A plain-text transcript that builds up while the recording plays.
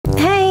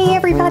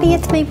everybody,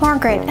 it's me,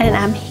 Margaret, and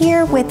I'm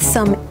here with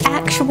some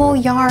actual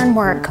yarn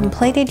work,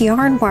 completed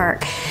yarn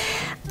work.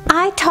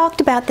 I talked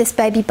about this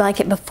baby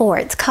blanket before.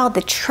 It's called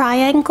the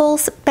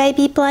Triangles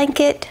Baby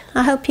Blanket.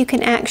 I hope you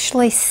can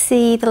actually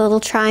see the little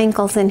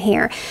triangles in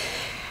here.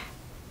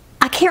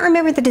 I can't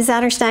remember the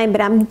designer's name, but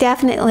I'm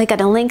definitely going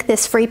to link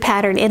this free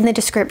pattern in the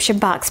description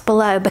box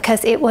below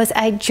because it was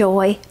a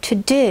joy to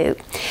do.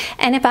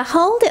 And if I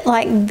hold it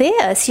like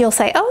this, you'll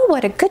say, oh,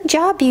 what a good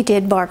job you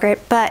did,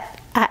 Margaret, but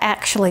I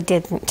actually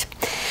didn't.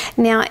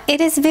 Now,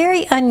 it is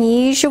very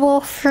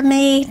unusual for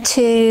me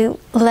to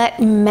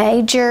let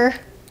major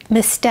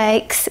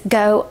mistakes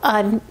go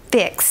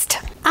unfixed.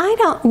 I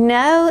don't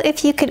know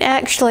if you can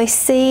actually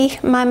see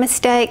my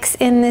mistakes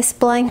in this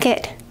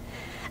blanket.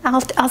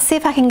 I'll see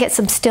if I can get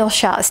some still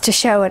shots to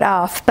show it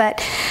off,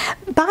 but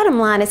bottom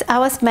line is I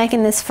was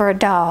making this for a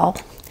doll.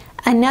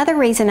 Another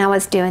reason I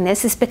was doing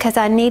this is because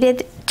I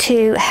needed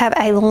to have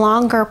a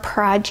longer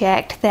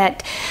project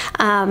that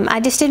I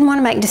just didn't want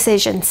to make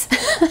decisions.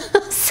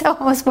 So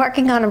I was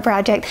working on a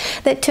project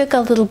that took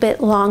a little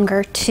bit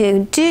longer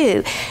to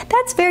do.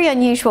 That's very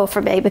unusual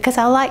for me because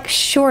I like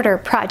shorter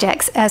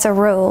projects as a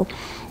rule.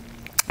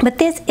 But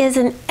this is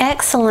an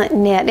excellent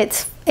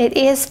knit. It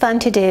is fun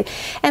to do.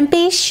 And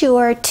be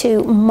sure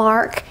to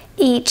mark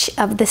each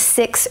of the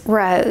 6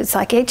 rows.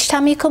 Like each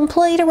time you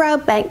complete a row,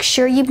 make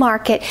sure you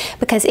mark it,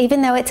 because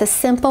even though it's a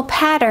simple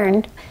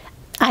pattern,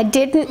 I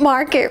didn't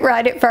mark it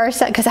right at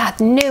first because I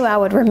knew I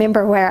would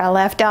remember where I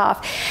left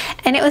off.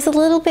 And it was a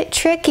little bit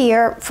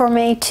trickier for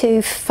me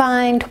to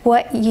find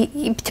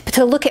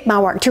to look at my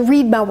work, to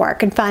read my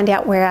work and find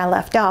out where I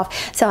left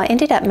off. So I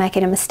ended up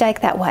making a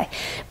mistake that way.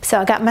 So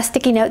I got my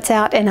sticky notes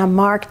out and I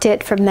marked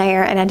it from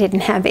there, and I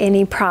didn't have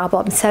any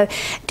problem. So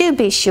do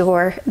be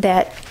sure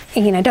that,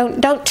 you know,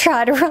 don't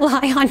try to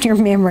rely on your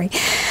memory.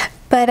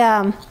 But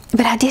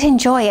I did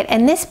enjoy it,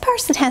 and this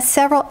person has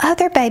several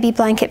other baby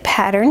blanket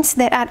patterns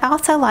that I'd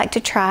also like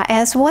to try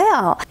as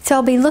well. So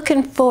I'll be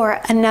looking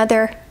for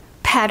another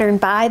pattern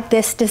by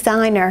this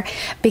designer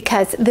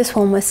because this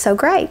one was so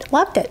great.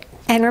 Loved it.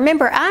 And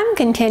remember, I'm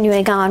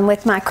continuing on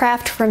with my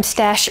Craft from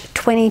Stash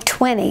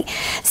 2020.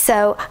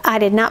 So I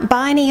did not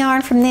buy any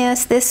yarn from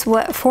this. This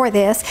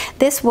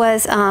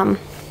was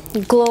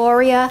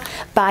Gloria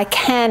by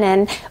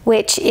Canon,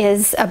 which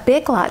is a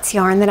Big Lots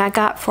yarn that I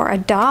got for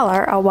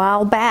 $1 a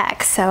while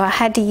back. So I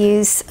had to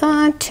use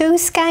 2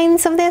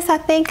 skeins of this, I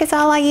think is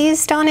all I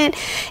used on it.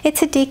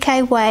 It's a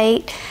DK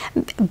weight,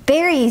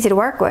 very easy to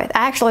work with.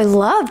 I actually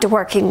loved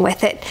working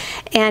with it,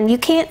 and you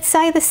can't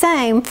say the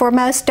same for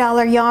most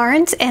dollar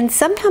yarns, and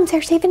sometimes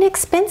there's even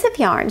expensive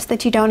yarns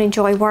that you don't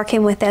enjoy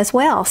working with as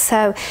well.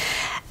 So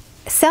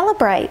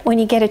celebrate when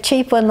you get a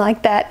cheap one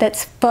like that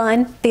that's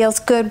fun, feels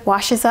good,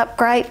 washes up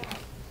great.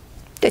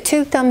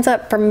 2 thumbs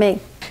up from me.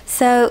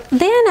 So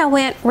then I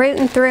went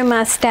rooting through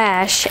my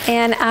stash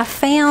and I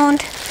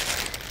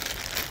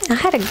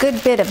had a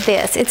good bit of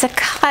this. It's a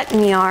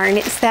cotton yarn.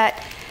 It's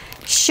that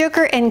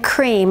Sugar and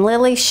Cream,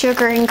 Lily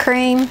Sugar and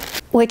Cream,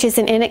 which is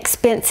an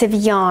inexpensive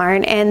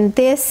yarn, and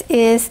this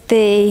is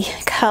the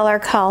color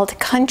called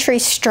Country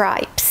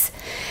Stripes.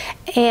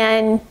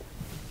 And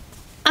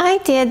I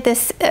did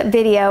this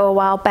video a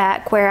while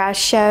back where I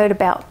showed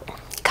about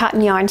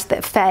cotton yarns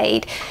that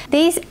fade.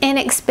 These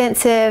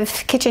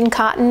inexpensive kitchen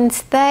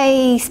cottons,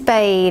 they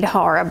fade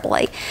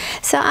horribly.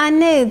 So I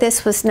knew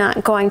this was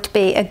not going to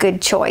be a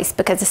good choice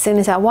because as soon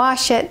as I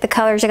wash it, the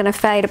colors are going to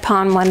fade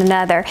upon one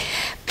another.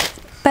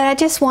 But I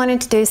just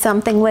wanted to do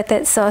something with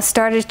it, so I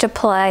started to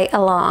play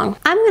along.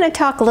 I'm going to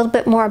talk a little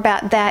bit more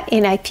about that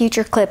in a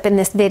future clip in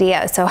this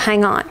video, so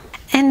hang on.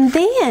 And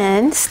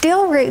then,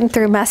 still rooting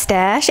through my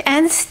stash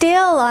and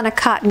still on a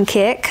cotton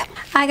kick,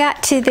 I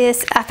got to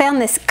this, I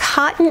found this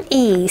Cotton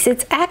Ease.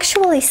 It's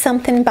actually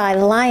something by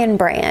Lion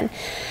Brand.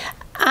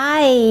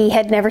 I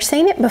had never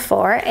seen it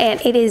before, and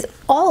it is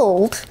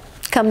old,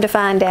 come to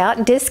find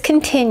out,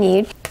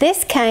 discontinued.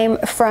 This came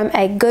from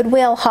a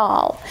Goodwill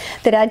haul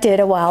that I did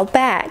a while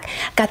back.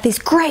 Got these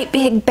great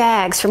big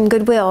bags from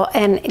Goodwill,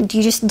 and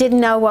you just didn't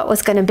know what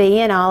was going to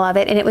be in all of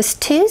it, and it was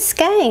 2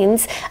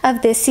 skeins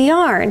of this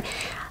yarn.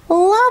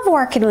 Love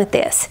working with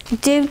this.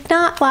 Do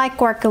not like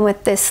working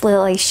with this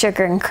Lily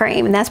Sugar and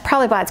Cream, and that's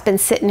probably why it's been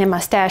sitting in my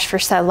stash for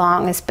so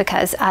long, is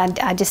because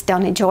I just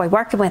don't enjoy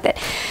working with it.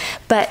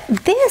 But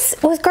this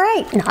was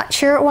great. Not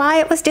sure why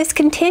it was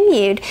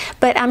discontinued,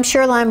 but I'm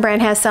sure Lion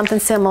Brand has something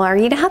similar.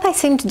 You know how they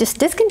seem to just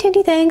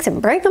discontinue things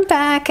and bring them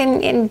back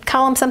and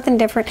call them something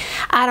different?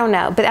 I don't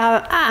know, but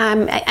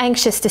I'm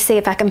anxious to see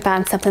if I can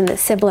find something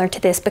that's similar to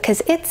this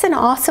because it's an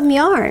awesome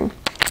yarn.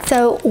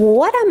 So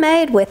what I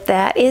made with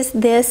that is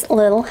this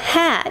little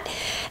hat.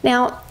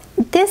 Now,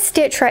 this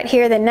stitch right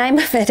here, the name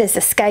of it is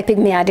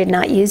escaping me. I did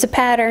not use a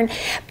pattern,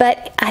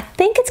 but I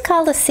think it's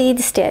called a seed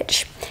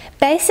stitch.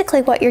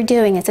 Basically what you're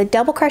doing is a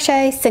double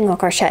crochet, single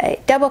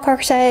crochet, double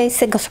crochet,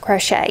 single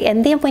crochet,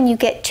 and then when you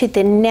get to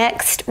the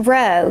next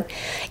row,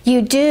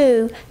 you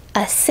do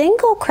a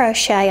single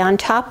crochet on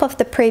top of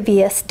the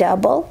previous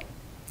double,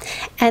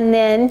 and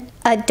then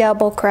a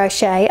double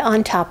crochet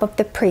on top of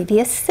the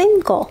previous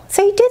single.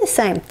 So you do the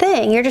same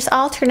thing. You're just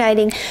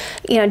alternating,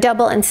 you know,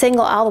 double and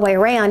single all the way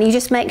around. You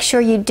just make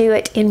sure you do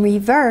it in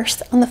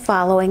reverse on the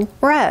following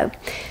row.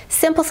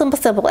 Simple, simple,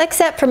 simple,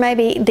 except for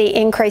maybe the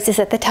increases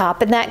at the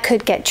top, and that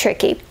could get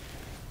tricky.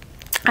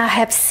 I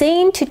have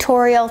seen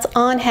tutorials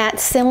on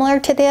hats similar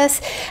to this,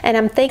 and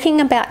I'm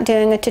thinking about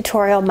doing a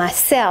tutorial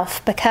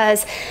myself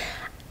because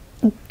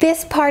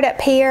this part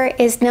up here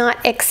is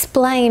not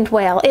explained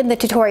well in the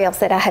tutorials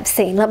that I have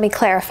seen. Let me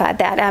clarify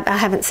that. I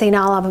haven't seen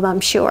all of them,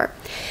 I'm sure.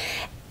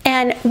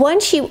 And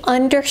once you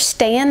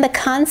understand the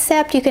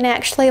concept, you can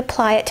actually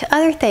apply it to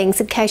other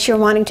things in case you're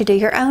wanting to do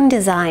your own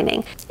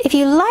designing. If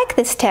you like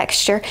this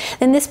texture,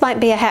 then this might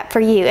be a hat for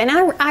you, and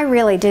I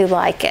really do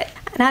like it.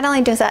 Not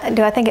only do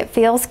I think it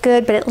feels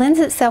good, but it lends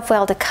itself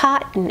well to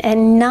cotton,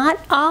 and not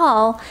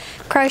all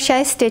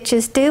crochet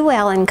stitches do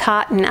well in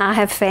cotton, I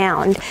have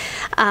found.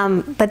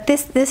 But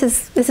this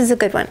is a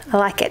good one. I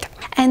like it.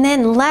 And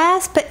then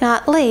last but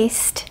not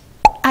least,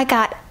 I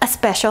got a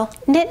special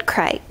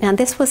KnitCrate. Now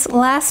this was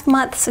last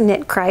month's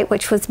KnitCrate,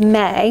 which was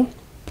May.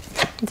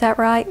 Is that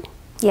right?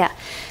 Yeah.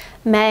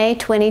 May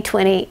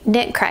 2020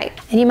 KnitCrate.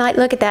 And you might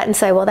look at that and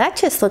say, well, that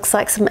just looks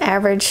like some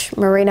average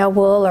merino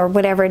wool or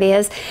whatever it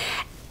is.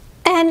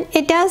 And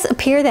it does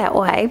appear that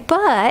way,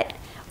 but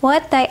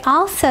what they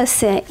also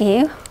sent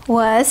you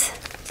was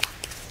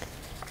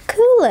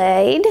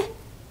Kool-Aid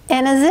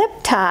and a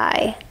zip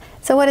tie.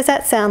 So what does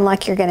that sound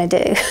like you're going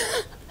to do?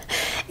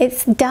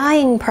 It's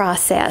dyeing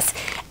process.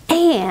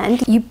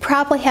 And you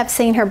probably have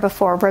seen her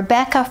before,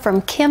 Rebecca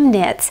from Kim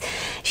Knits.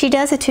 She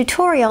does a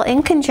tutorial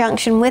in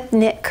conjunction with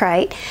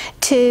KnitCrate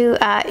to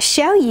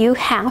show you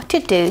how to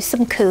do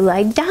some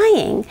Kool-Aid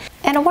dyeing.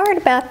 And a word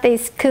about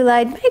these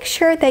Kool-Aid, make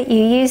sure that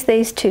you use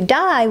these to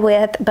dye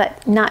with,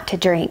 but not to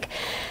drink.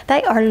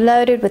 They are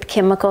loaded with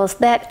chemicals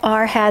that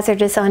are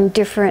hazardous on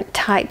different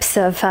types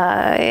of,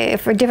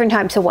 for different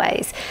types of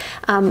ways.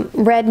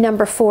 Red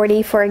number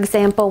 40, for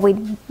example, we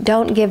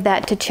don't give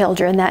that to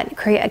children. That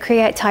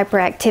creates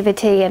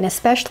hyperactivity, and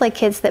especially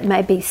kids that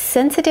may be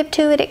sensitive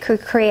to it, it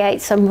could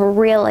create some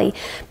really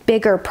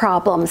bigger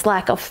problems,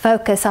 lack of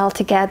focus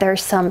altogether,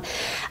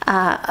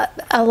 a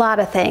lot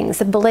of things.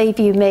 And believe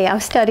you me,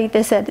 I've studied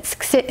this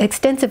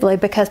extensively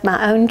because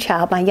my own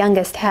child, my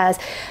youngest, has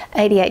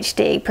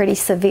ADHD pretty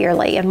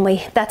severely, and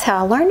that's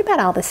how I learned about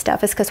all this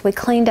stuff, is because we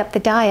cleaned up the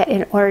diet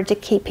in order to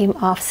keep him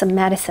off some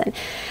medicine,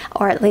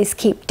 or at least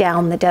keep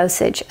down the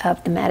dosage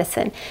of the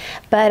medicine.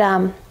 But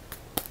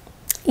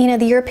you know,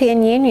 the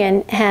European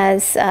Union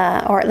has,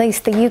 or at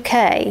least the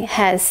UK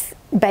has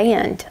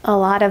banned a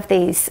lot of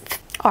these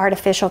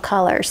artificial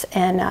colors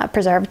and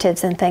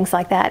preservatives and things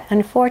like that.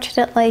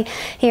 Unfortunately,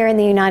 here in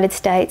the United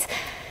States,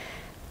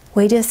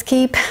 we just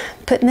keep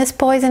putting this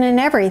poison in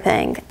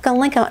everything. I'm going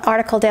to link an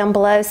article down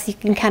below so you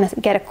can kind of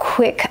get a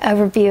quick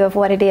overview of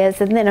what it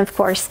is, and then of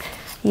course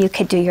you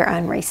could do your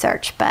own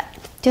research, but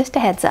just a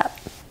heads up.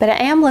 But I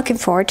am looking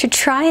forward to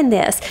trying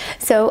this.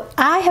 So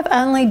I have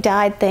only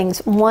dyed things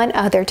one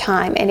other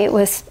time, and it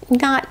was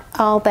not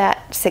all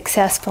that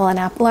successful, and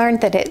I've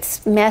learned that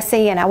it's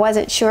messy, and I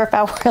wasn't sure if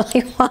I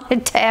really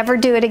wanted to ever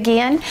do it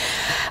again.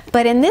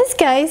 But in this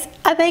case,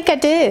 I think I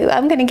do.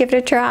 I'm going to give it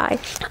a try.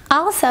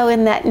 Also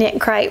in that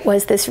KnitCrate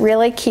was this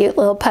really cute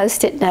little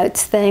post-it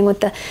notes thing with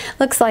the,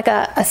 looks like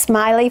a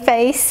smiley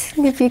face,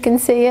 if you can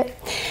see it.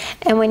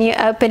 And when you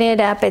open it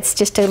up, it's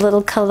just a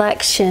little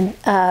collection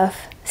of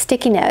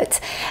sticky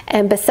notes.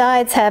 And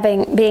besides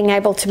being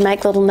able to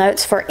make little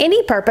notes for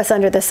any purpose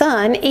under the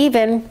sun,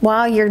 even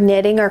while you're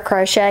knitting or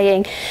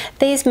crocheting,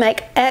 these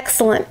make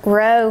excellent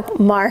row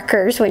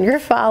markers when you're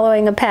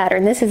following a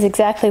pattern. This is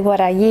exactly what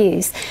I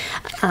use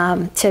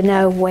to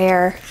know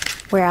where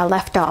I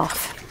left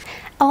off.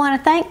 I want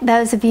to thank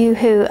those of you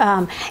who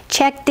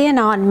checked in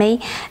on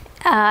me.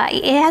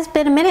 It has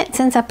been a minute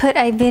since I put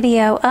a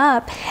video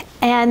up,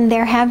 and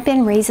there have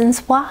been reasons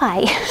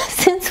why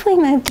since we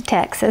moved to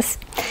Texas.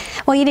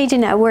 Well, you need to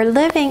know we're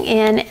living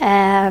in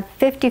a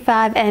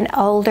 55 and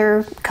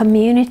older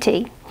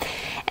community,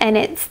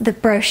 and the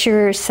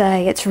brochures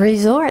say it's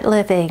resort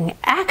living,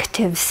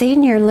 active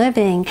senior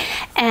living,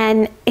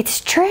 and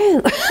it's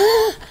true.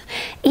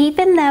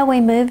 Even though we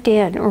moved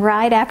in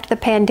right after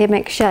the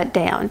pandemic shut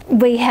down,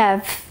 we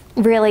have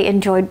really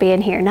enjoyed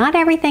being here. Not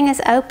everything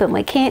is open.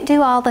 We can't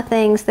do all the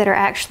things that are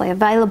actually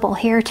available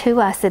here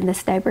to us in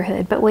this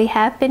neighborhood, but we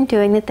have been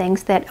doing the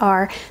things that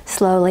are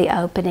slowly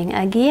opening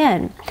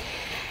again.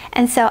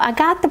 And so I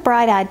got the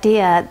bright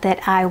idea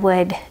that I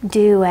would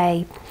do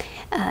a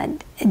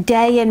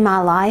day in my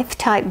life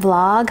type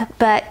vlog,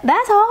 but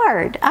that's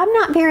hard. I'm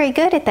not very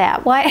good at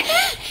that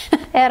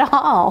at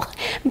all,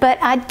 but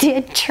I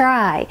did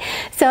try.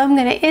 So I'm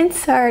going to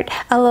insert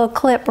a little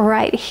clip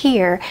right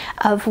here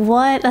of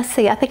one, let's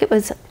see, I think it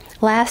was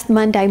last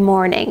Monday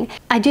morning.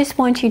 I just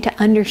want you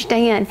to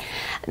understand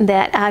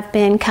that I've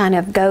been kind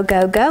of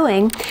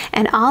going,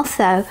 and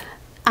also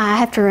I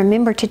have to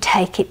remember to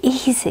take it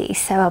easy,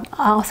 so I'm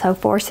also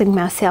forcing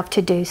myself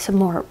to do some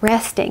more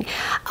resting.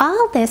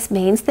 All this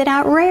means that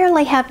I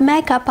rarely have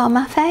makeup on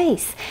my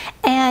face,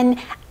 and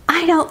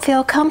I don't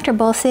feel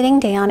comfortable sitting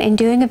down and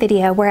doing a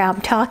video where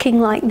I'm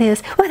talking like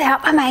this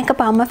without my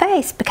makeup on my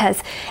face,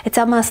 because it's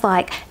almost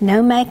like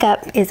no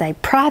makeup is a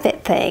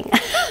private thing.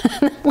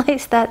 At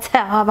least that's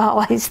how I've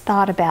always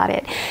thought about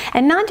it.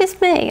 And not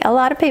just me, a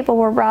lot of people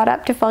were brought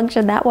up to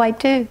function that way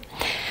too.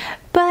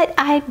 But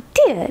I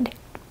did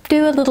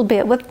do a little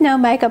bit with no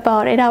makeup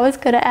on, and I was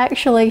going to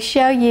actually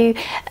show you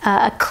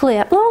a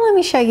clip. Well, let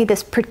me show you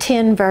this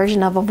pretend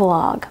version of a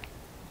vlog.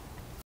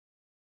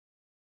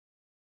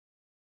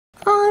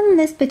 On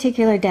this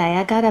particular day,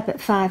 I got up at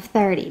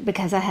 5:30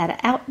 because I had an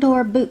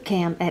outdoor boot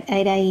camp at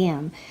 8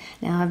 a.m.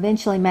 Now, I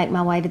eventually make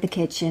my way to the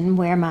kitchen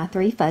where my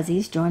three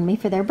fuzzies join me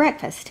for their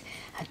breakfast.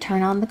 I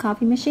turn on the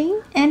coffee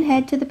machine and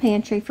head to the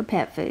pantry for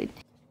pet food.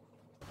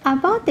 I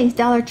bought these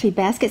Dollar Tree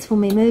baskets when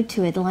we moved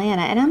to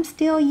Atlanta, and I'm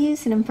still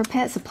using them for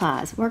pet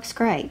supplies. Works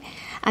great.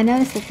 I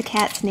noticed that the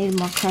cats needed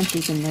more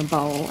crunchies in their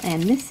bowl,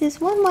 and this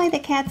is one way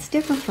that cats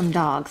differ from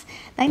dogs.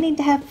 They need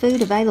to have food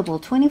available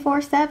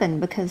 24/7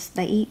 because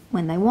they eat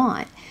when they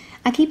want.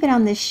 I keep it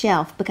on this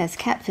shelf because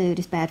cat food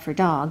is bad for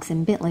dogs,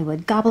 and Bentley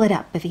would gobble it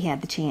up if he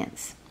had the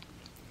chance.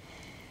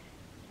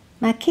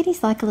 My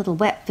kitties like a little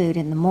wet food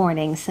in the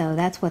morning, so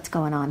that's what's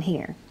going on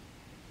here.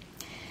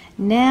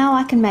 Now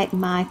I can make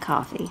my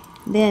coffee.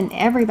 Then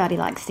everybody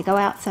likes to go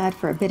outside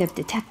for a bit of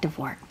detective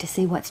work to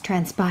see what's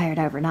transpired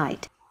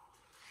overnight.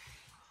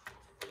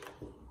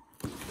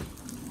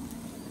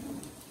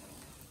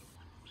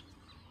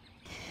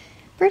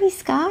 Pretty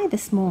sky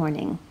this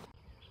morning.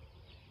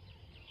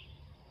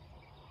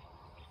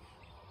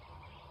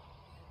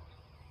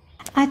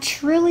 I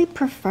truly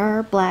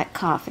prefer black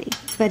coffee,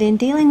 but in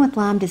dealing with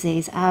Lyme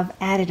disease, I've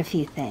added a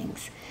few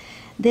things.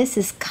 This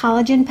is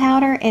collagen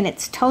powder, and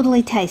it's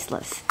totally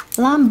tasteless.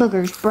 Lyme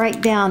boogers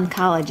break down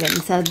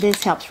collagen, so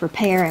this helps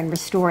repair and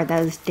restore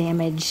those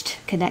damaged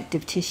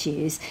connective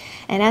tissues.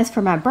 And as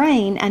for my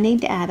brain, I need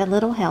to add a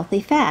little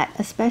healthy fat,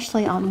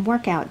 especially on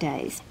workout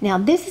days. Now,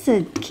 this is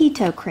a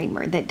keto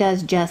creamer that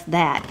does just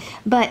that,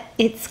 but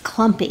it's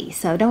clumpy,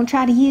 so don't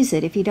try to use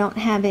it if you don't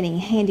have any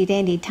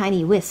handy-dandy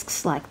tiny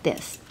whisks like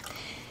this.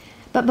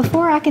 But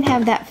before I can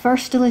have that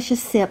first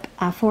delicious sip,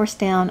 I force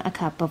down a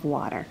cup of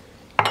water.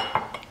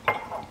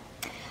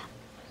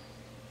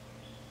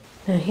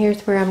 Now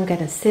here's where I'm going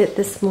to sit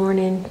this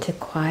morning to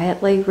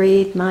quietly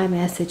read my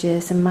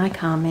messages and my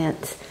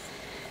comments,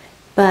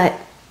 but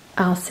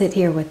I'll sit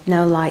here with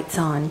no lights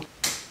on.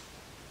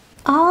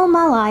 All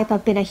my life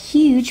I've been a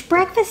huge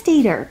breakfast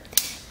eater.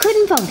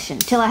 Couldn't function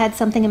till I had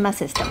something in my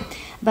system.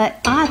 But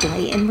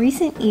oddly, in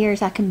recent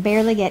years I can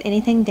barely get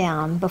anything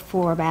down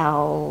before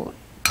about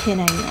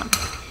 10 a.m.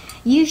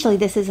 Usually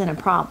this isn't a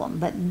problem,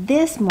 but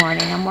this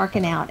morning I'm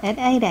working out at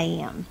 8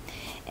 a.m.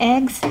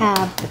 Eggs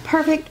have the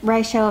perfect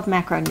ratio of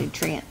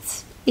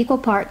macronutrients, equal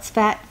parts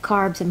fat,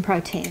 carbs, and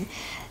protein,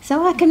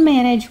 so I can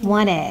manage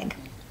one egg.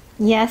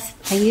 Yes,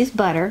 I use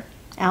butter,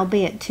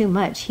 albeit too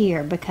much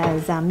here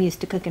because I'm used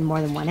to cooking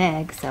more than one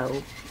egg,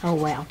 so oh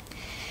well.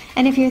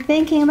 And if you're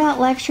thinking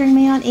about lecturing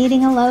me on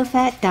eating a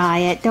low-fat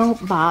diet,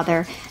 don't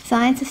bother.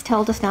 Science has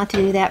told us not to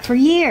do that for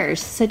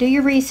years, so do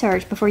your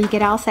research before you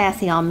get all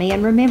sassy on me,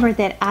 and remember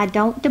that I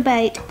don't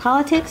debate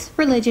politics,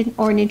 religion,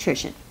 or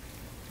nutrition.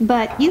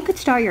 But you could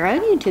start your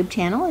own YouTube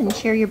channel and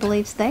share your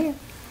beliefs there.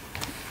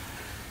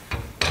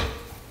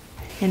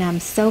 And I'm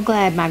so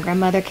glad my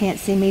grandmother can't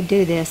see me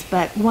do this,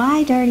 but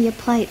why dirty a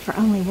plate for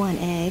only one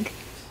egg?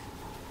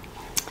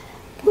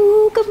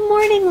 Ooh, good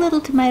morning,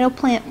 little tomato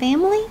plant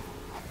family.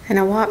 And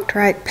I walked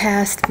right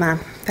past my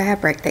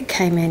fabric that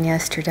came in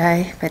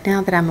yesterday, but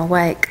now that I'm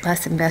awake,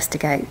 let's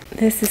investigate.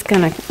 This is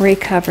going to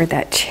recover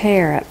that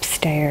chair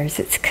upstairs.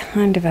 It's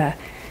kind of a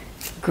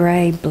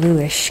gray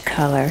bluish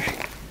color,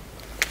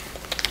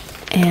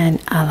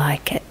 and I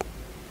like it.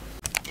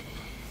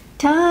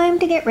 Time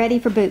to get ready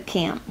for boot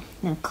camp.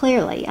 Now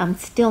clearly I'm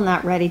still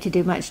not ready to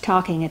do much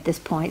talking at this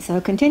point,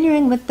 so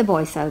continuing with the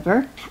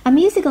voiceover, I'm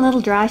using a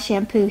little dry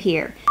shampoo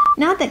here.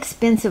 Not the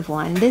expensive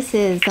one. This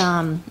is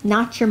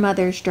Not Your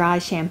Mother's dry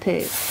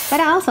shampoo, but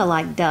I also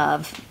like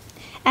Dove.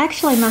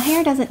 Actually, my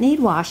hair doesn't need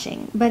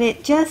washing, but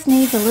it just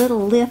needs a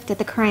little lift at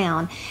the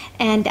crown,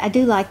 and I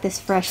do like this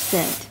fresh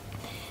scent.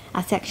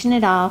 I section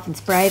it off and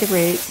spray the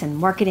roots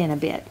and work it in a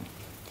bit.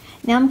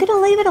 Now I'm going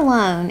to leave it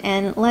alone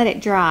and let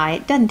it dry.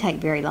 It doesn't take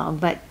very long,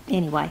 but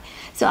anyway.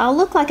 So I'll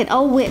look like an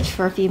old witch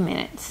for a few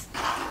minutes.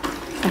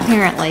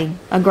 Apparently,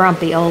 a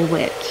grumpy old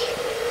witch.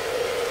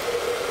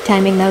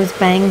 Taming those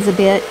bangs a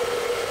bit.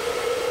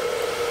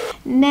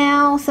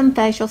 Now some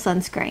facial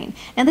sunscreen.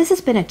 Now this has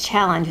been a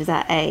challenge as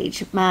I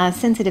age. My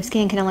sensitive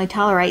skin can only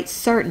tolerate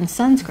certain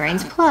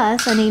sunscreens,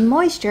 plus I need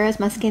moisture as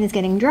my skin is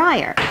getting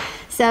drier.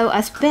 So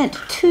I spent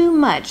too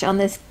much on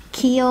this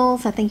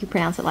Kiehl's, I think you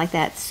pronounce it like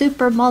that,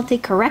 Super Multi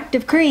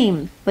Corrective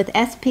Cream with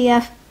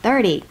SPF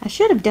 30. I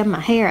should have done my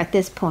hair at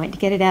this point to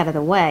get it out of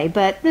the way,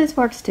 but this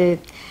works too.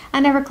 I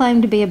never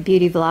claimed to be a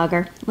beauty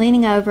vlogger.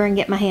 Leaning over and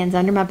get my hands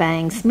under my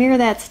bangs, smear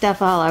that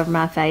stuff all over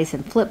my face,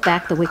 and flip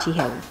back the witchy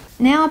hair.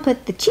 Now I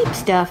put the cheap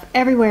stuff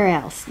everywhere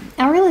else.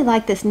 I really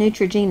like this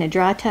Neutrogena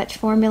Dry Touch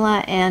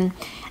formula, and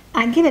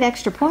I give it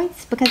extra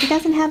points because it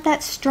doesn't have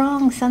that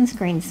strong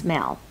sunscreen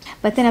smell.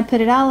 But then I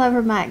put it all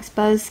over my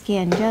exposed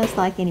skin just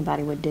like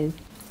anybody would do.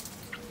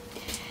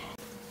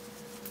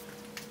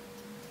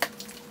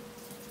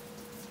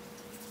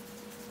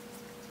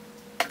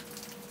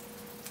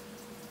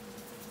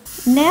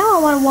 Now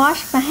I want to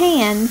wash my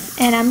hands,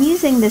 and I'm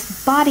using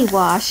this body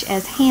wash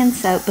as hand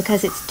soap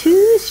because it's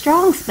too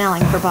strong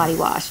smelling for body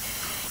wash.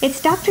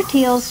 It's Dr.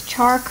 Teal's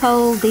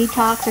charcoal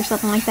detox or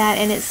something like that,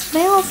 and it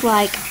smells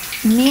like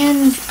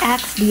men's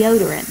Axe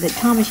deodorant that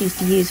Thomas used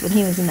to use when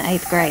he was in the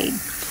 8th grade.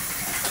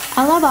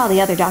 I love all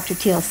the other Dr.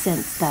 Teal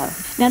scents though.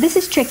 Now this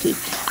is tricky.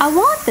 I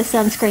want the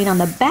sunscreen on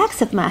the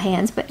backs of my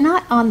hands but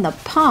not on the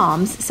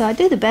palms, so I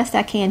do the best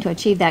I can to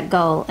achieve that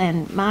goal,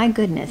 and my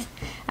goodness,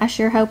 I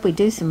sure hope we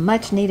do some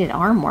much needed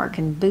arm work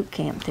in boot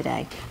camp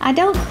today. I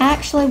don't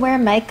actually wear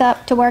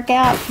makeup to work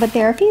out, but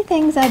there are a few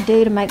things I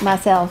do to make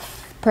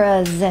myself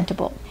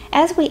presentable.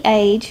 As we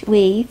age,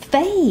 we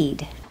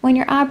fade. When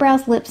your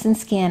eyebrows, lips, and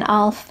skin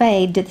all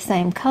fade to the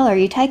same color,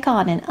 you take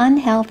on an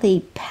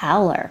unhealthy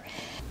pallor.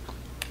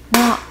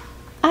 Now,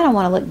 I don't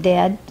want to look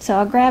dead, so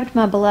I grabbed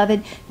my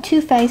beloved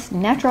Too Faced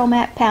Natural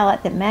Matte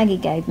palette that Maggie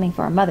gave me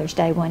for Mother's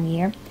Day one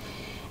year,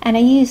 and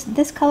I used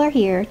this color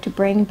here to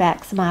bring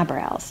back some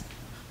eyebrows.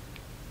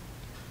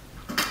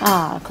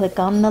 Click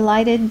on the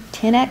lighted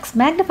 10x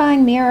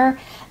magnifying mirror,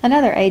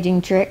 another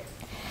aging trick.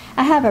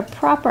 I have a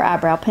proper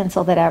eyebrow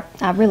pencil that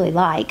I really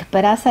like,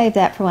 but I save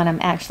that for when I'm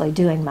actually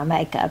doing my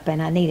makeup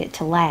and I need it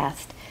to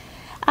last.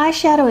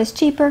 Eyeshadow is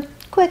cheaper,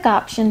 quick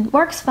option,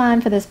 works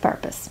fine for this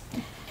purpose.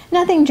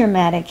 Nothing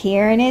dramatic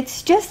here, and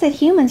it's just that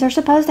humans are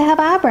supposed to have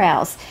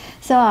eyebrows,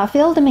 so I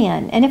filled them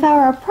in. And if I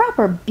were a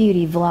proper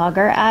beauty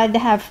vlogger, I'd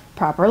have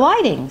proper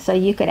lighting so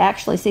you could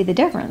actually see the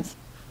difference.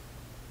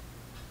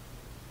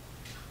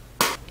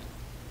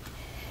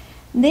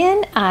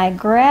 Then I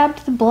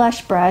grabbed the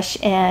blush brush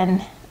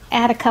and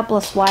add a couple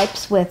of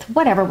swipes with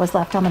whatever was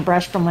left on the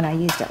brush from when I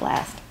used it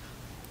last.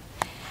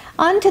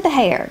 On to the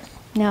hair.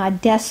 Now I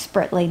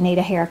desperately need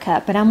a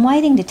haircut, but I'm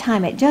waiting to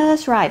time it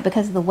just right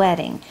because of the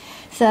wedding.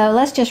 So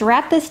let's just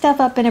wrap this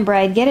stuff up in a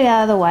braid, get it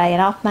out of the way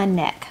and off my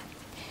neck.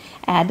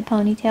 Add the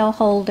ponytail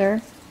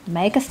holder,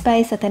 make a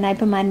space at the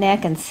nape of my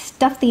neck and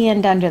stuff the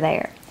end under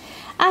there.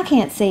 I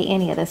can't see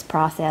any of this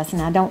process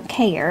and I don't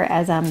care,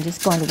 as I'm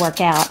just going to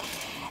work out.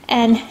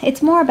 And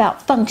it's more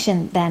about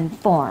function than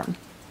form.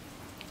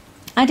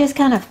 I just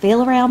kind of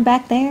feel around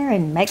back there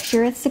and make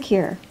sure it's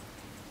secure.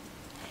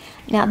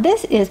 Now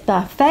this is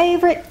my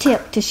favorite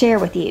tip to share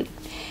with you.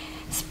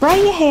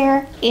 Spray your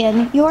hair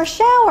in your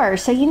shower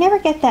so you never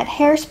get that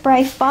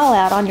hairspray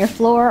fallout on your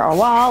floor or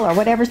wall or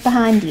whatever's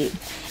behind you.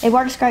 It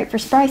works great for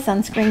spray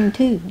sunscreen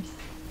too.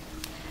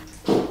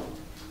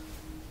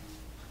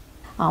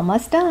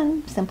 Almost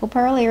done. Simple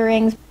pearl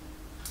earrings.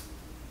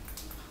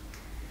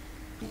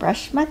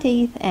 Brush my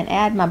teeth and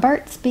add my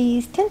Burt's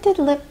Bees tinted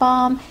lip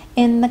balm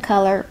in the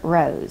color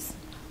Rose.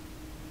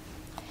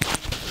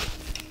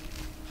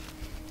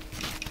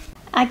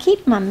 I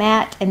keep my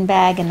mat and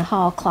bag in the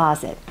hall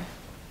closet.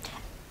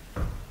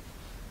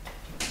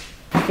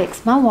 I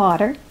fix my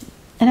water,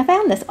 and I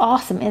found this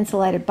awesome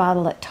insulated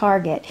bottle at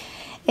Target.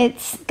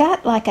 It's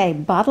got like a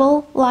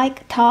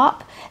bottle-like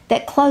top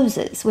that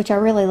closes, which I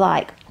really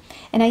like.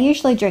 And I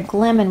usually drink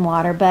lemon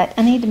water, but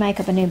I need to make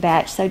up a new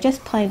batch, so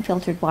just plain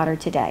filtered water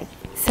today.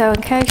 So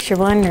in case you're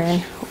wondering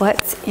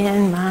what's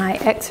in my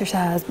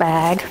exercise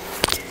bag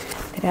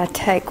that I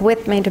take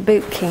with me to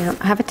boot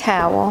camp, I have a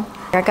towel.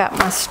 I got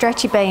my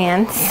stretchy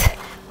bands,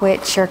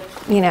 which are,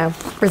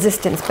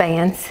 resistance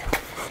bands.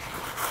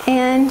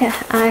 And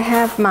I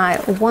have my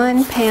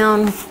 1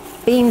 pound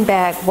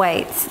beanbag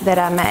weights that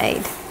I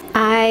made.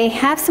 I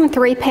have some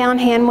 3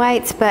 pound hand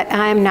weights, but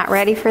I'm not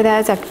ready for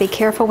those. I have to be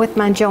careful with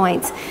my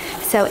joints.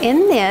 So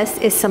in this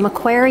is some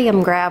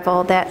aquarium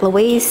gravel that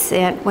Louise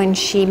sent when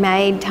she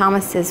made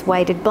Thomas's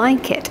weighted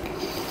blanket.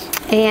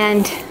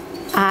 And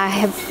I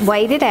have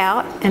weighed it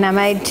out, and I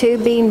made 2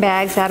 bean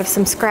bags out of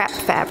some scrap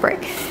fabric.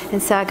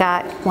 And so I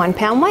got 1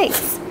 pound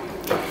weights.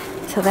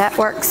 So that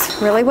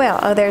works really well.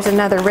 Oh, there's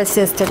another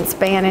resistance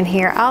band in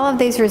here. All of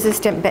these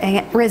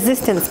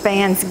resistance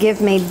bands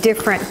give me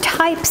different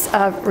types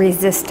of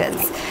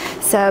resistance.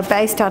 So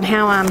based on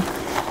how I'm,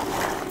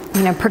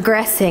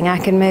 progressing, I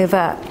can move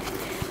up.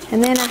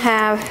 And then I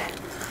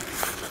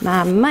have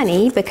my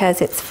money, because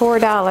it's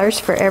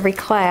 $4 for every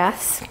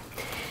class.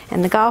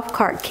 And the golf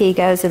cart key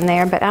goes in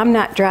there, but I'm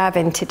not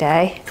driving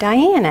today.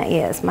 Diana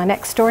is, my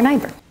next door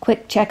neighbor.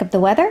 Quick check of the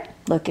weather,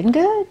 looking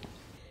good.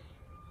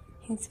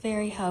 He's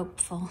very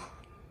hopeful,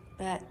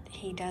 but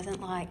he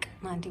doesn't like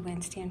Monday,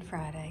 Wednesday, and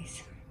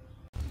Fridays.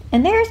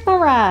 And there's my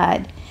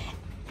ride.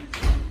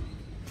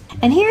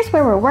 And here's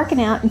where we're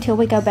working out until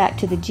we go back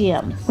to the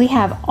gym. We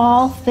have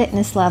all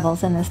fitness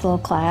levels in this little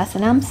class,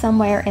 and I'm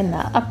somewhere in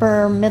the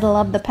upper middle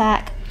of the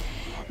pack.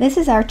 This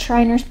is our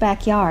trainer's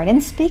backyard,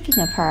 and speaking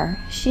of her,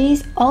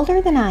 she's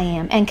older than I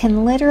am and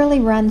can literally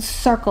run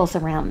circles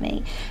around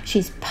me.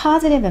 She's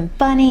positive and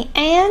funny,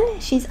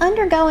 and she's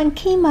undergoing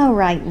chemo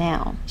right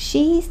now.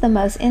 She's the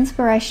most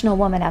inspirational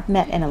woman I've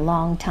met in a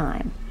long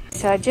time.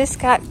 So I just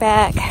got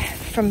back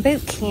from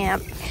boot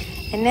camp,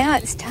 and now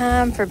it's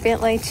time for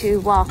Bentley to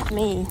walk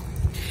me.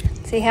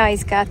 See how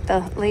he's got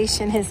the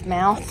leash in his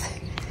mouth?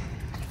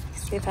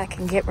 See if I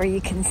can get where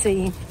you can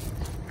see him.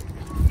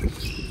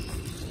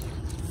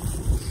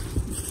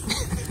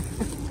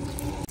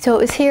 So it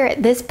was here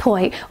at this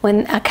point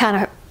when I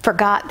kind of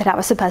forgot that I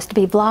was supposed to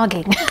be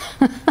vlogging.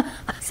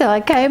 So I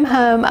came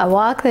home, I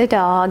walked the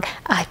dog,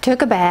 I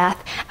took a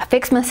bath, I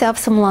fixed myself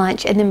some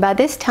lunch, and then by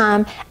this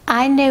time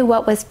I knew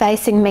what was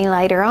facing me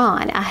later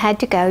on. I had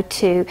to go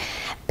to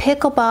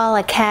Pickleball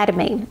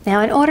Academy.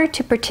 Now, in order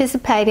to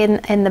participate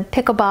in the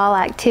pickleball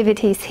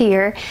activities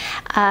here,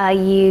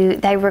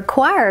 they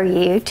require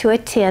you to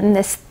attend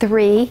this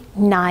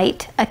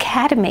 3-night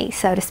academy,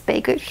 so to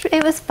speak.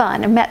 It was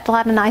fun. I met a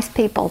lot of nice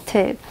people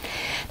too.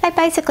 They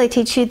basically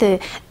teach you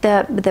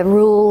the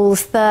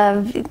rules,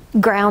 the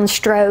ground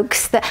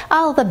strokes,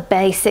 all the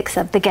basics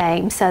of the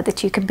game so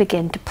that you can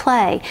begin to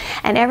play.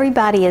 And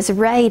everybody is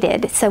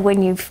rated, so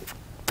when you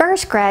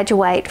first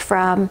graduate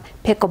from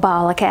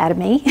Pickleball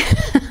Academy,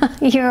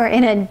 you're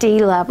in a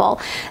D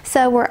level.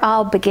 So we're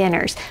all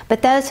beginners.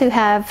 But those who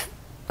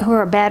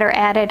are better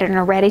at it and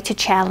are ready to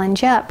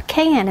challenge up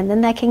can, and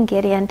then they can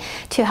get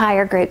into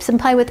higher groups and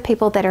play with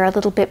people that are a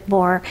little bit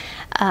more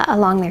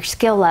along their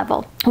skill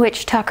level,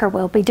 which Tucker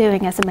will be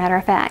doing, as a matter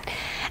of fact.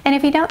 And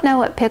if you don't know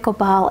what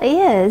pickleball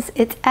is,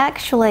 it's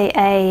actually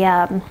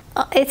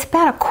it's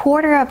about a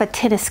quarter of a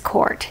tennis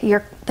court.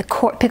 The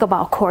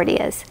pickleball court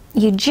is.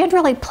 You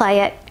generally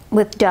play it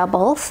with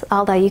doubles,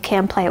 although you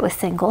can play it with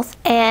singles,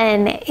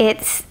 and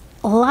it's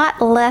a lot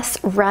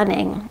less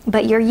running,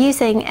 but you're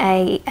using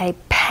a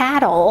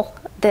paddle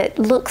that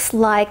looks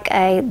like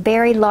a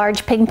very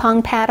large ping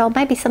pong paddle,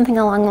 maybe something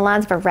along the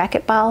lines of a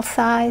racquetball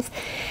size,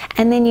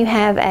 and then you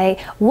have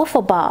a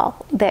wiffle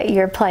ball that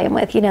you're playing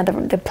with, you know,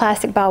 the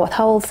plastic ball with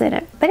holes in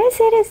it. But it's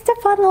a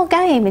fun little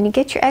game, and you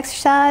get your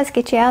exercise,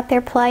 get you out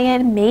there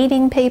playing,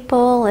 meeting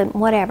people, and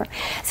whatever.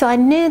 So I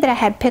knew that I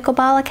had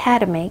Pickleball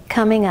Academy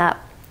coming up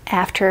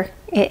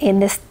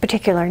in this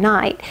particular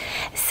night.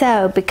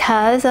 So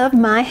because of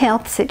my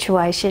health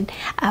situation,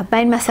 I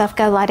made myself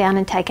go lie down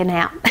and take a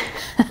nap.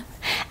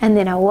 And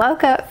then I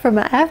woke up for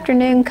my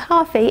afternoon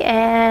coffee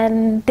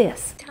and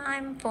this.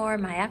 Time for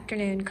my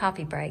afternoon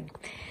coffee break.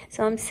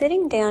 So I'm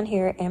sitting down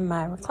here in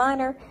my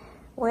recliner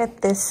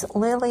with this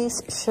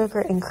Lily's Sugar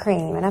and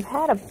Cream, and I've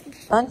had a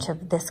bunch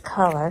of this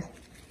color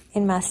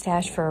in my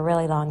stash for a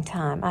really long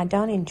time. I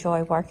don't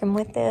enjoy working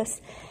with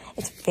this.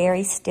 It's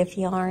very stiff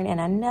yarn,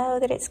 and I know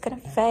that it's going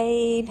to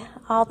fade.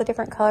 All the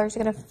different colors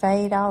are going to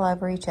fade all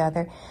over each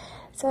other,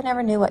 so I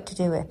never knew what to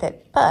do with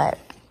it. But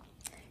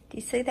do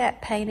you see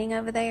that painting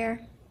over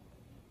there?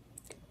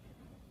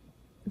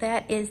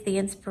 That is the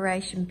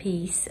inspiration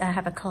piece. I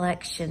have a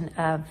collection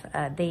of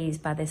these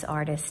by this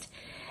artist,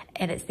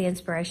 and it's the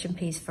inspiration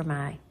piece for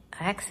my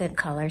accent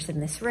colors in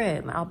this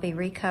room. I'll be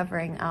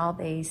recovering all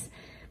these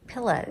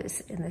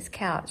pillows in this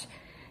couch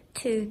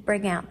to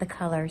bring out the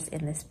colors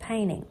in this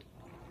painting.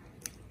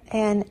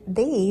 And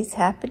these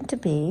happen to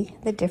be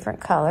the different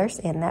colors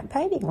in that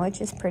painting, which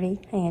is pretty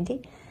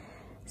handy.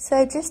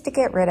 So just to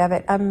get rid of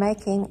it, I'm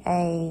making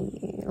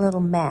a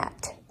little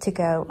mat to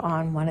go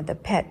on one of the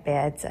pet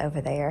beds over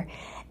there,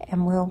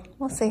 and we'll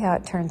see how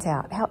it turns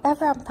out.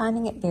 However, I'm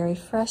finding it very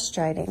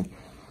frustrating.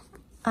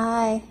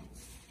 Look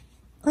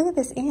at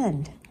this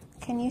end.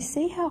 Can you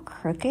see how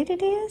crooked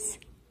it is?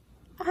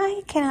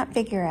 I cannot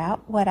figure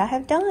out what I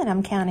have done.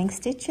 I'm counting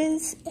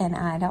stitches, and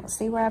I don't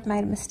see where I've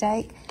made a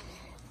mistake.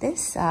 This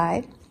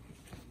side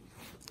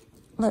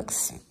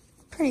looks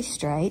pretty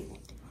straight,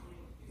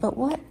 but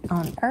what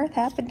on earth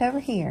happened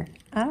over here?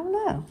 I don't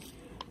know.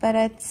 But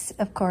it's,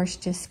 of course,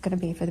 just going to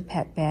be for the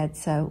pet bed,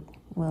 so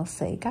we'll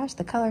see. Gosh,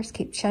 the colors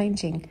keep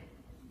changing.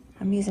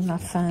 I'm using my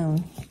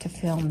phone to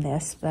film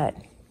this, but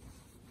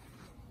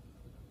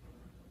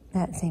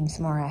that seems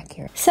more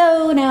accurate.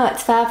 So now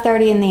it's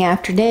 5:30 in the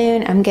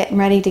afternoon. I'm getting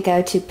ready to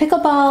go to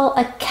Pickleball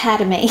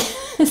Academy.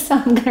 So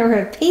I'm going to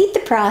repeat the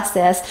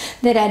process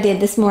that I did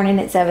this morning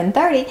at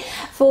 7:30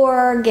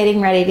 for getting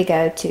ready to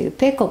go to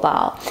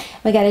pickleball.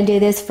 We got to do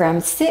this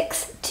from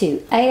 6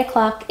 to 8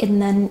 o'clock in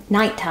the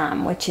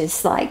nighttime, which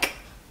is like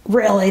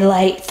really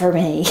late for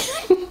me.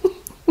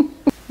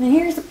 Now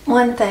here's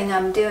one thing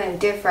I'm doing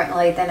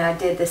differently than I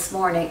did this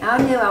morning.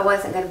 I knew I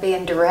wasn't going to be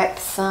in direct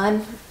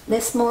sun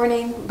this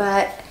morning,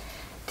 but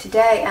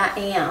today I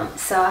am.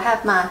 So I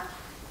have my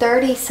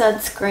 30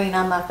 sunscreen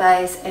on my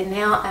face, and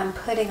now I'm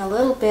putting a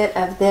little bit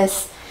of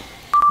this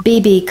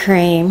BB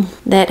cream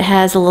that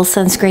has a little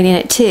sunscreen in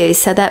it too.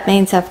 So that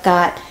means I've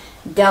got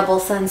double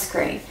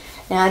sunscreen.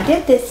 Now I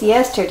did this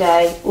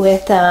yesterday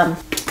with a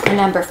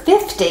number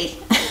 50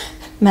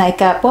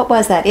 makeup. What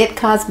was that? It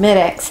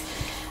Cosmetics.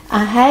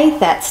 I hate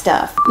that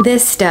stuff.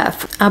 This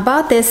stuff. I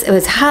bought this. It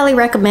was highly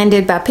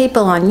recommended by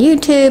people on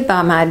YouTube,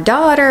 by my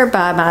daughter,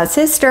 by my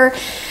sister.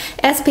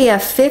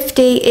 SPF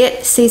 50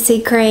 It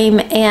CC cream,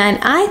 and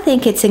I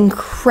think it's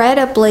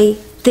incredibly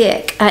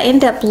thick. I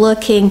end up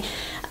looking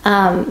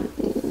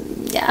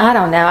I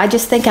don't know. I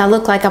just think I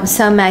look like I'm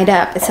so made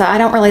up. So I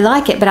don't really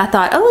like it. But I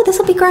thought, oh, this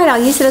will be great.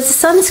 I'll use it as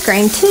a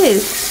sunscreen too.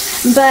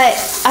 But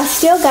I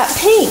still got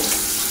pink.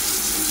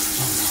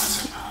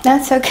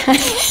 That's okay.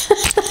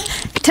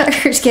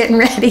 Tucker's getting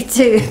ready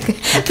too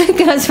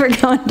because we're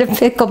going to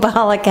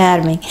Pickleball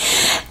Academy.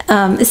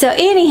 So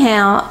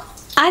anyhow,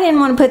 I didn't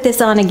want to put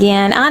this on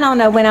again. I don't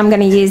know when I'm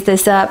going to use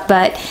this up,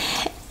 but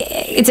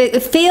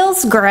it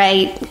feels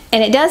great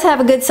and it does have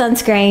a good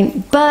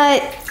sunscreen,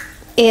 but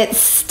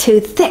it's too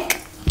thick.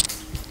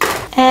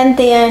 And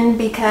then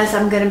because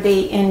I'm going to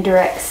be in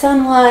direct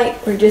sunlight,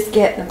 we're just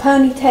getting a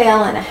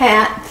ponytail and a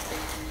hat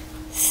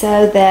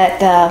so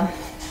that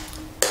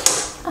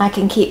I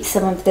can keep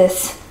some of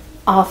this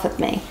off of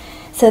me.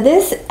 So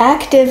this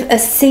active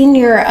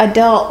senior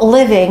adult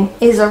living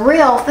is a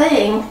real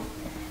thing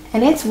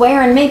and it's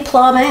wearing me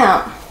plumb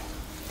out.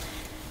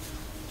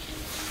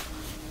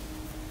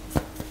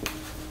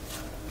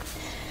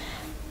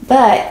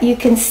 But you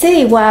can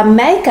see why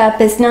makeup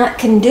is not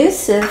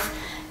conducive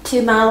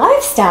to my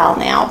lifestyle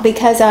now,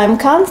 because I'm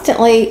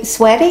constantly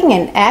sweating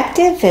and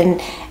active and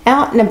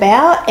out and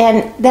about,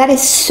 and that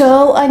is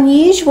so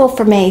unusual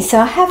for me. So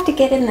I have to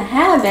get in the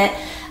habit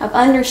of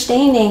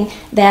understanding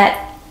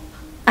that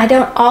I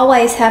don't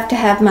always have to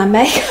have my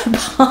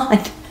makeup on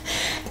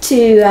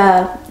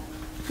to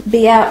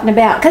be out and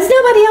about, because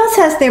nobody else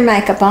has their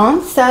makeup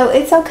on, so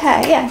it's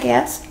okay, I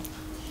guess.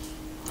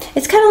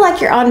 It's kind of like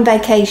you're on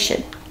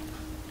vacation.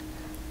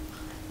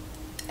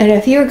 And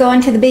if you were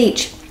going to the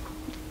beach,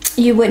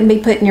 you wouldn't be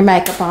putting your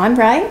makeup on,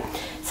 right?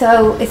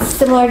 So it's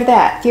similar to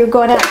that. If you're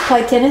going out to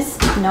play tennis,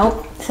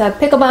 nope. So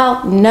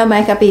pickleball, no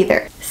makeup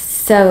either.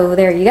 So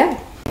there you go.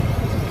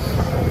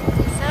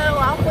 So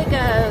off we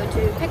go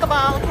to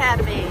Pickleball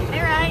Academy.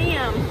 There I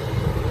am.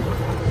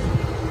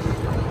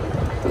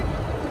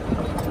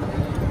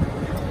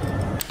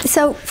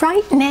 So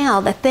right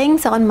now, the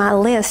things on my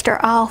list are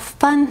all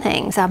fun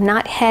things. I'm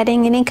not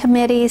heading any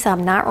committees.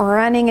 I'm not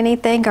running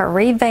anything or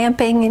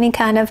revamping any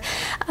kind of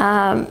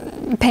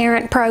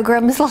parent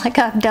programs like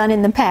I've done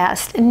in the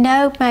past.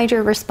 No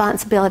major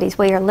responsibilities.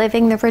 We are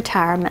living the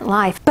retirement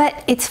life.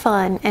 But it's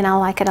fun and I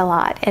like it a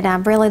lot. And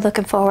I'm really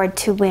looking forward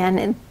to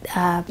when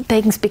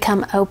things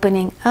become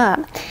opening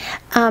up.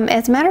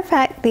 As a matter of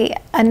fact,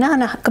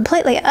 on a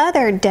completely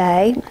other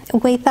day,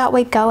 we thought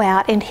we'd go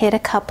out and hit a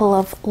couple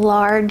of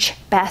large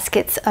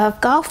baskets of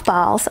golf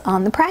balls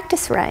on the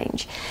practice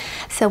range.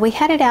 So we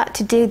headed out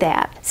to do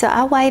that. So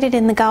I waited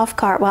in the golf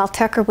cart while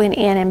Tucker went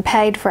in and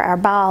paid for our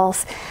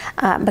balls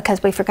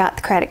because we forgot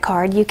the credit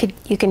card. You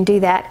can do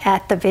that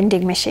at the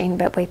vending machine,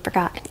 but we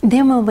forgot.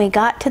 Then when we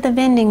got to the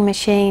vending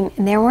machine,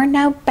 there were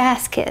no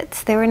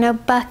baskets, there were no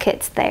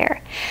buckets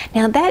there.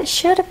 Now that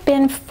should have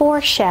been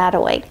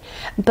foreshadowing,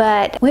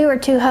 but we were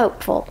too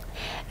hopeful.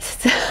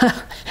 So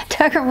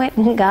Tucker went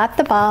and got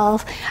the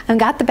balls and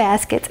got the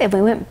baskets, and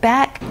we went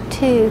back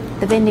to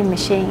the vending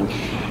machine,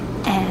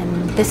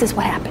 and this is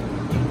what happened.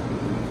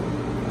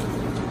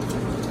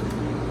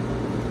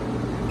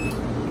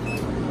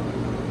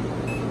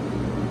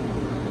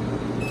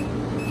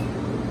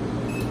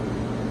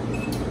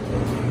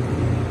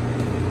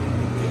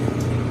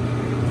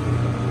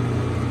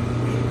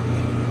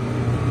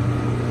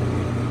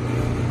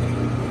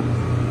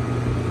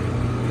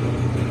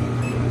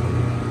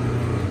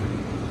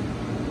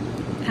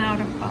 Out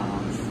of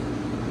balls.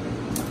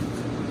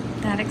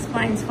 That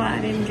explains why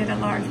I didn't get a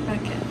large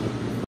bucket.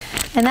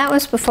 And that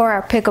was before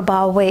our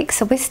pickleball week,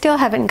 so we still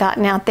haven't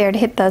gotten out there to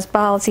hit those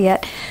balls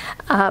yet,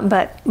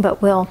 but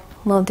we'll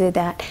do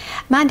that.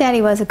 My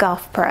daddy was a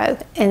golf pro,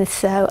 and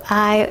so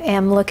I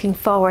am looking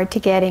forward to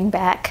getting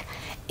back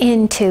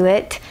into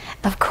it.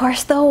 Of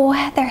course, the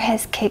weather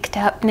has kicked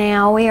up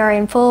now. We are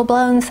in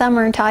full-blown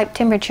summer type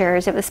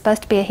temperatures. It was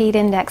supposed to be a heat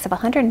index of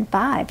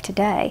 105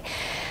 today.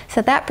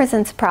 So that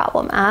presents a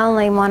problem. I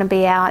only want to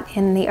be out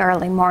in the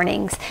early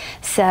mornings.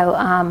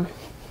 So,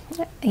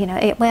 you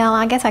know, well,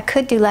 I guess I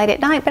could do late at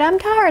night, but I'm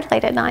tired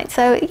late at night.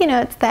 So, you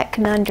know, it's that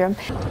conundrum.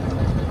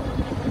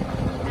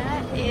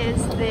 That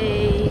is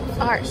the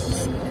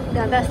arts.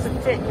 Now that's the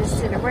fitness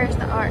center. Where's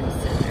the arts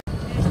center?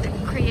 There's the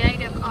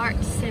Creative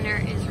Arts Center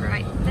is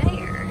right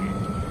there.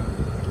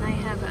 And they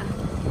have a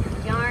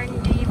yarn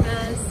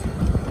divas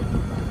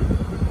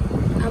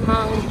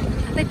among,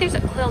 I think there's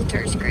a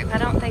quilters group. I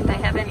don't think they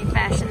have any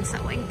fashion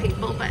sewing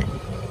people, but.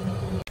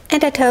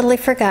 And I totally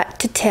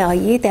forgot to tell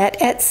you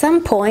that at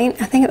some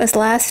point, I think it was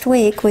last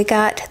week, we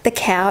got the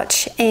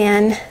couch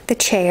and the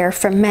chair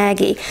from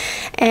Maggie.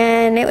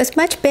 And it was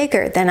much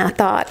bigger than I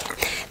thought.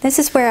 This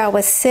is where I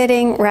was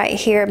sitting right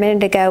here a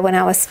minute ago when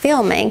I was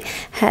filming.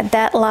 Had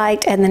that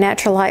light and the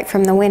natural light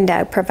from the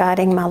window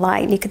providing my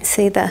light. You can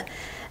see the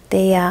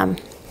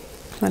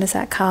what is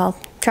that called?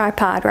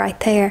 Tripod right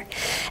there.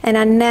 And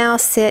I now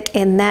sit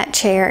in that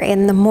chair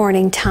in the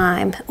morning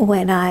time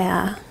when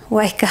I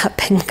wake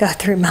up and go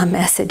through my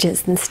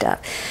messages and stuff.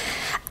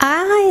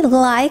 I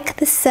like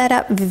the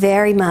setup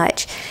very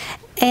much,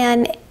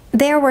 and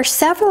there were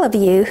several of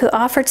you who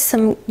offered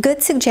some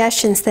good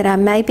suggestions that I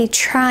may be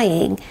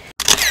trying.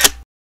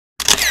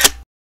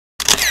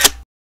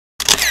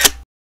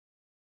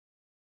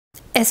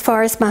 as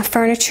far as my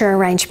furniture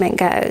arrangement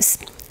goes.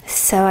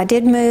 So I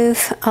did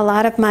move a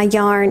lot of my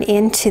yarn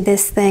into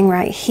this thing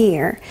right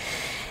here,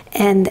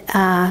 and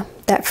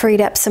that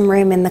freed up some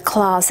room in the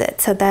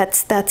closet, so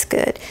that's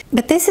good.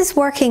 But this is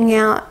working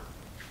out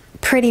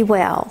pretty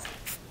well.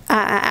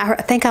 I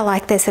think I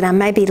like this, and I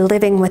may be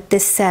living with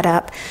this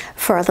setup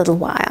for a little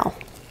while.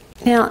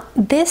 Now,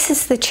 this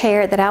is the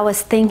chair that I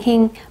was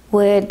thinking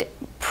would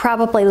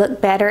probably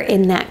look better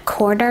in that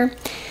corner.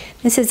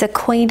 This is a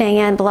Queen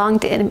Anne,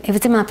 it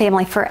was in my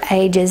family for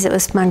ages. It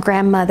was my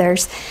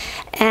grandmother's,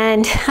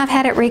 and I've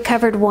had it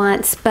recovered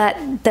once, but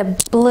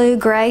the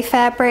blue-gray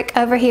fabric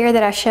over here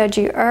that I showed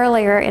you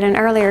earlier in an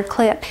earlier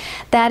clip,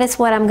 that is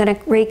what I'm going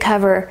to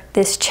recover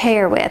this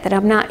chair with, and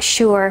I'm not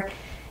sure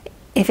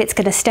if it's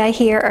going to stay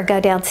here or go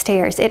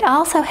downstairs. It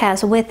also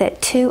has with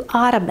it 2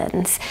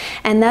 ottomans,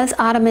 and those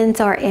ottomans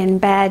are in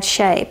bad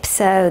shape,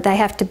 so they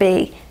have to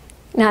be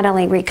not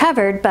only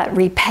recovered but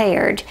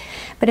repaired.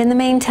 But in the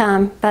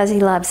meantime, Buzzy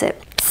loves it.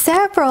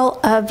 Several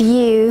of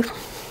you,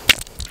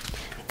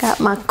 got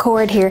my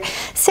cord here,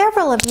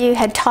 several of you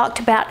had talked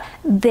about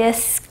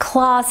this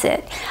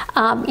closet.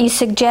 You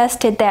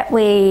suggested that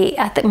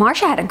I think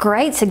Marcia had a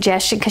great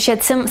suggestion because she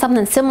had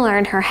something similar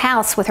in her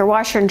house with her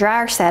washer and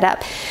dryer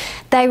setup.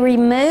 They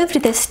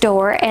removed this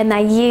door and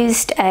they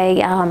used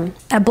a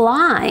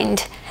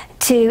blind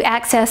to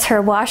access her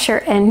washer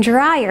and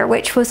dryer,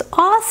 which was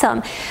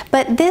awesome.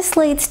 But this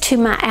leads to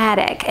my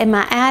attic, and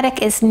my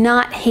attic is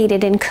not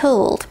heated and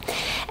cooled.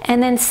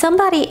 And then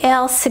somebody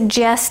else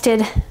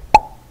suggested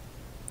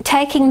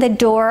taking the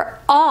door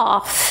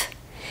off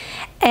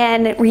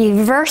and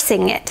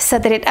reversing it so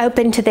that it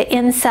opened to the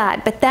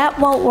inside, but that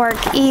won't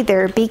work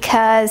either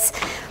because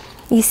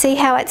you see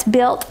how it's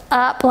built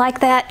up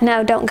like that?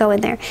 No, don't go in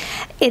there.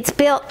 It's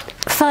built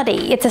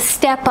funny. It's a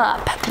step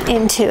up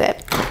into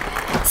it.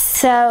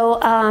 So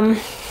I'm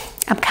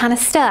kind of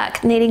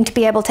stuck needing to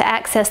be able to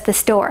access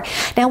this door.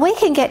 Now we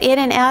can get in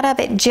and out of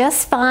it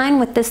just fine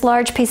with this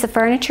large piece of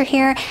furniture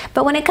here,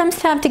 but when it comes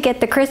time to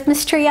get the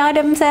Christmas tree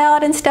items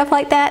out and stuff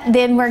like that,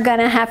 then we're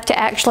gonna have to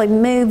actually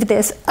move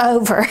this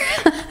over.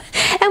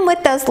 And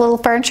with those little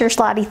furniture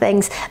slidey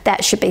things,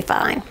 that should be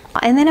fine.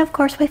 And then of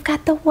course we've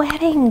got the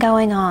wedding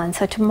going on.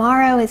 So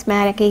tomorrow is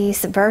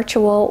Maggie's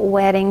virtual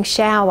wedding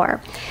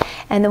shower.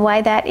 And the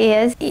way that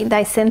is,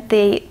 they sent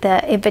the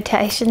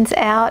invitations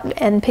out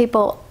and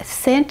people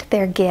sent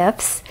their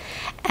gifts,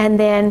 and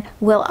then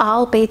we'll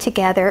all be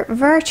together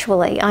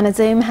virtually on a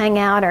Zoom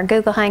Hangout or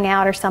Google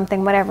Hangout or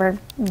something, whatever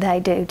they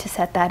do to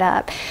set that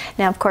up.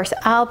 Now, of course,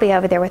 I'll be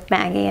over there with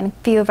Maggie, and a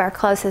few of our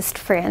closest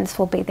friends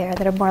will be there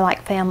that are more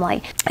like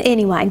family.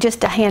 Anyway,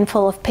 just a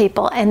handful of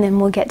people, and then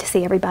we'll get to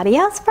see everybody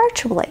else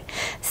virtually.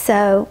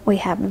 So we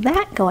have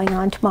that going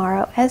on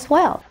tomorrow as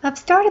well. I've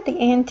started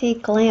the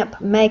antique lamp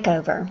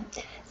makeover.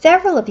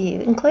 Several of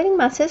you, including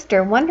my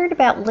sister, wondered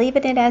about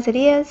leaving it as it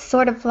is,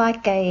 sort of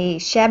like a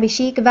shabby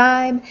chic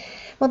vibe.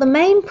 Well, the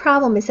main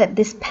problem is that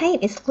this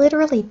paint is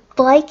literally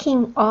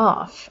flaking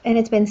off, and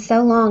it's been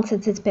so long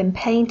since it's been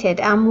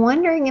painted. I'm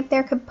wondering if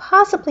there could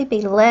possibly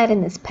be lead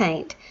in this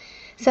paint.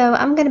 So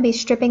I'm going to be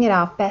stripping it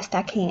off best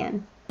I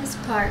can. This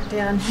part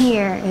down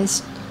here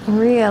is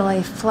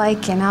really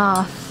flaking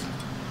off.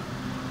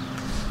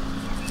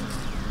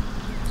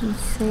 You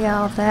see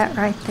all that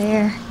right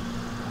there?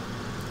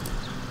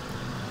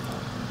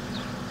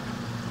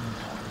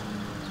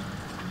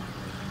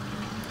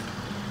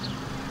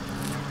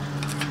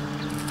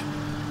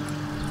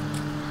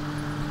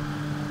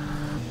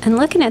 And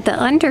looking at the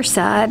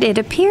underside, it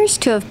appears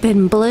to have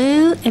been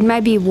blue and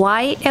maybe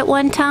white at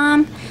one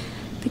time,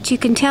 but you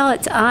can tell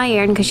it's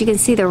iron because you can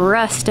see the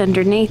rust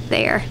underneath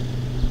there.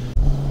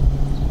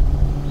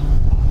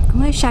 I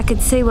wish I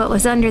could see what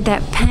was under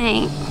that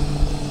paint.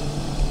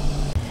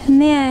 And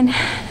then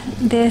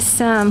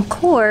this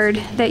cord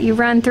that you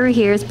run through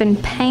here has been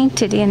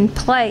painted in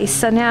place,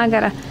 so now I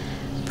gotta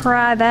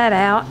pry that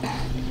out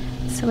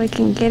so we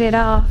can get it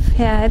off.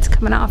 Yeah, it's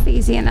coming off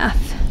easy enough.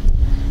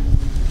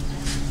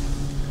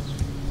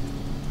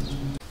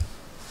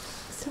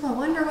 I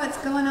wonder what's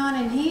going on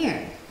in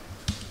here.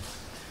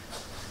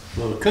 A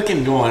little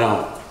cooking going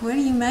on. What are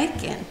you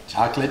making?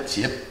 Chocolate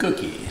chip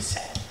cookies.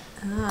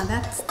 Ah,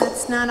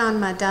 that's not on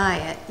my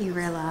diet, you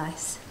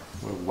realize.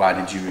 Well, why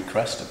did you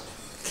request them?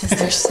 Because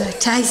they're so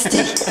tasty.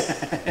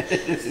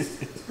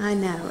 I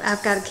know.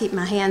 I've got to keep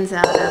my hands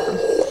out of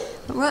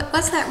them.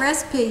 What's that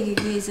recipe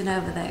you're using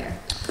over there?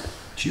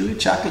 Chewy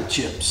chocolate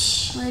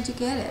chips. Where'd you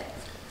get it?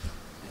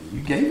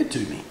 You gave it to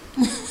me.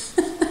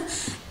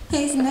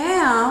 He's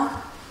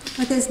now,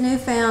 with his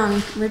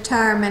newfound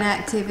retirement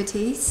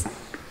activities,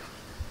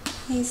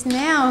 he's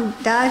now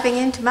diving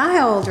into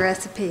my old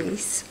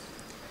recipes.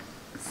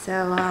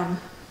 So,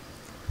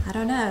 I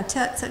don't know.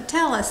 So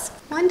tell us.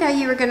 One day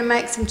you were going to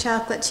make some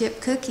chocolate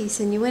chip cookies,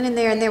 and you went in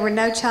there and there were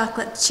no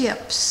chocolate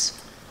chips.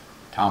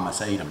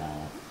 Thomas ate them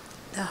all.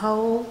 The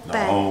whole bag?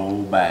 The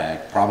whole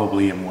bag,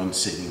 probably in one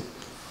sitting.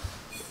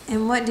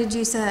 And what did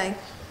you say?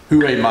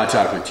 Who ate my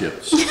chocolate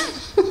chips?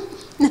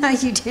 No,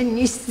 you didn't.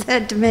 You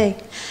said to me,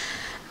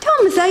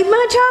 Thomas ate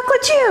my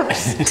chocolate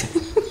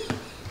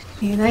chips.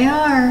 Here they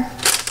are.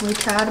 We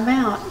tried them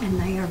out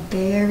and they are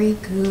very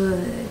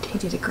good. He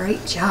did a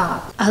great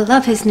job. I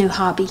love his new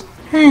hobby.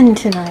 And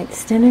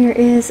tonight's dinner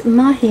is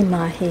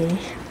mahi-mahi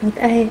with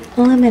a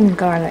lemon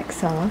garlic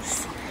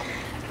sauce,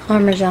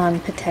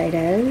 Parmesan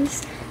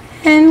potatoes,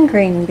 and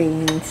green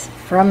beans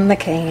from the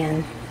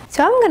can.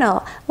 So I'm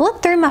gonna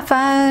look through my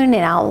phone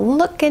and I'll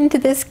look into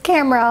this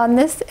camera on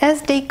this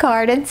SD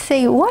card and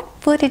see what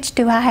footage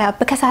do I have,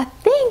 because I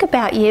think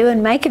about you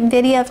and making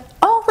videos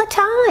all the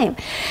time.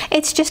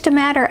 It's just a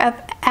matter of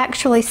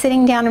actually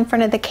sitting down in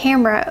front of the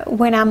camera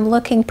when I'm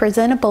looking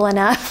presentable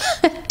enough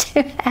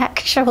to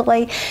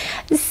actually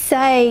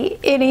say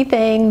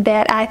anything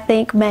that I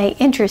think may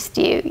interest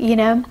you, you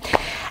know?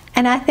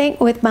 And I think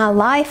with my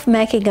life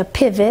making a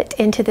pivot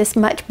into this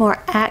much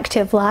more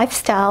active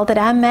lifestyle, that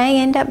I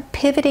may end up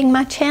pivoting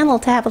my channel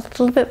to have a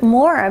little bit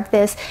more of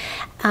this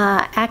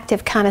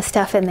active kind of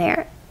stuff in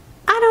there.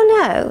 I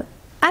don't know.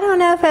 I don't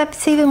know if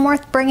it's even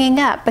worth bringing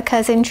up,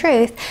 because in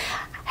truth,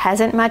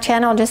 hasn't my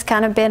channel just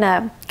kind of been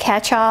a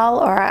catch-all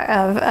or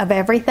of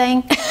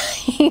everything?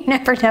 You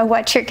never know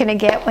what you're going to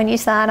get when you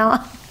sign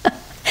on.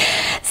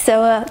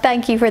 So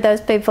thank you for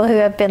those people who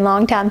have been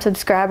long-time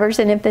subscribers,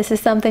 and if this is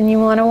something you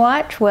want to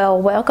watch,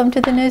 well, welcome to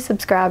the new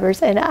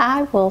subscribers, and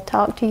I will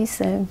talk to you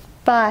soon.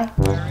 Bye.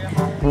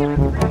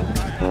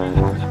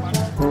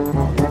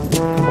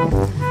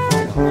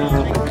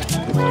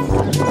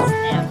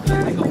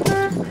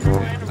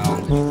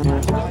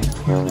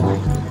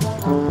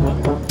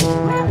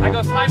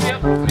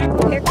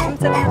 Here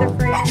comes another